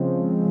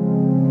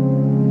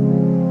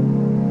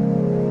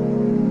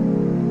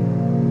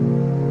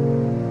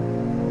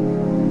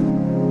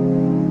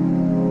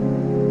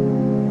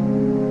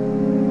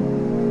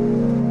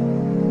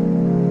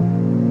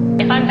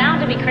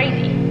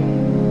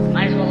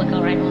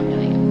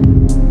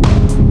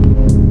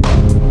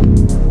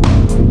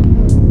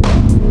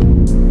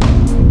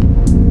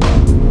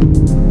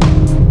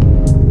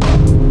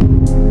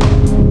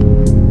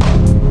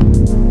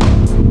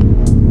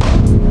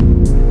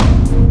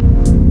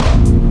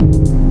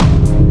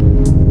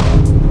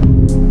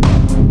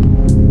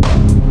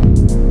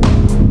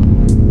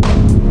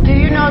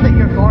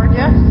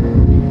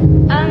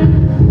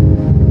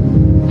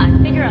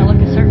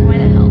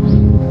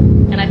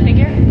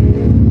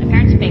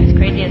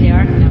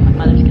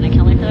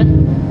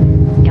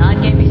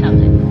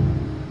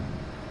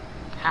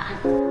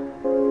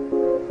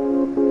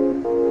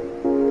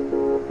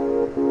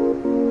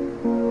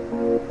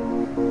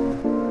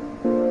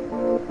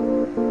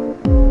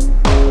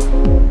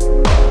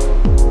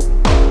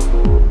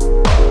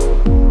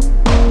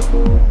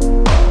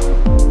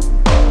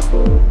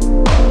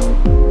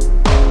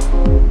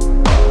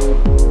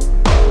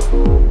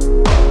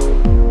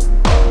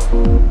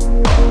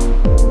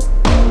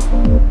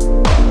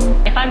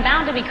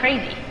to be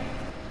crazy,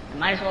 I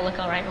might as well look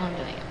all right while I'm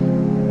doing it.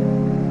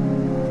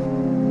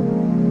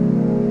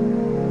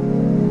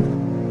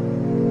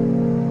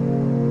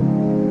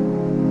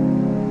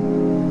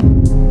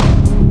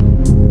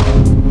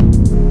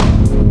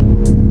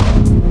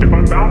 If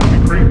I'm bound to be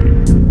crazy,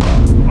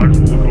 I might as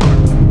well look all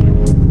right.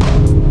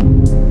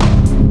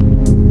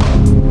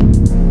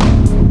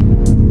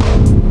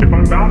 If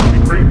I'm bound to be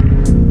crazy,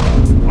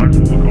 I might as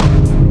well look all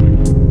right.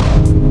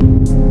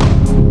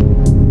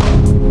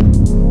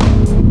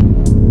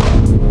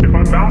 If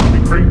I'm bound to be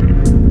crazy, I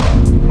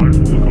might as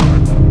well look all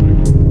right.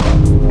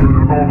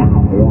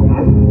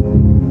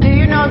 Do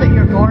you know that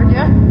you're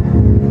gorgeous?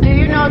 Do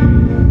you know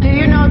that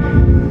you're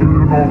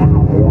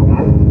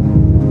gorgeous?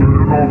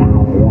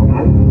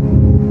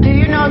 Do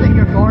you know that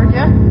you're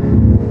gorgeous?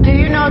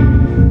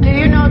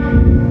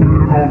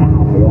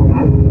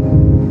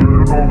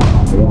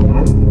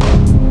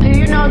 Do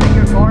you know that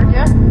you're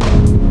gorgeous?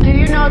 Do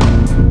you know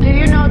Do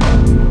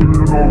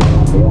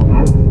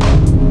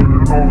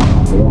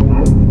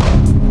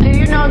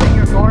you know that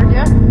you're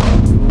gorgeous?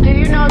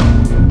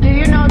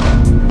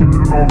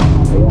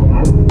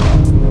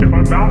 If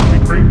I'm bound to be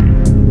crazy,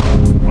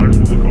 I might as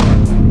well look all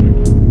right.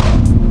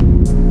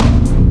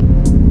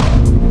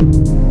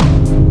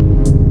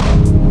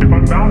 If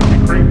I'm bound to be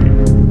crazy,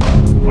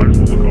 I might as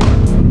well look all right.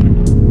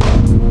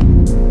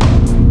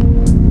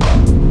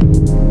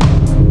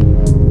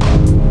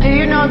 Do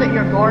you know that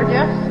you're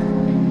gorgeous?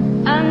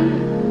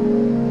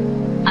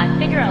 I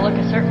figure I look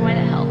a certain way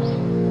that helps.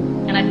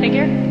 And I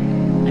figure,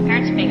 my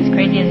parents being as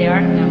crazy as they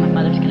are, my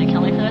mother's gonna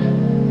kill me for this.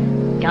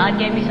 God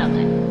gave me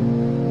something.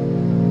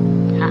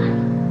 Ha.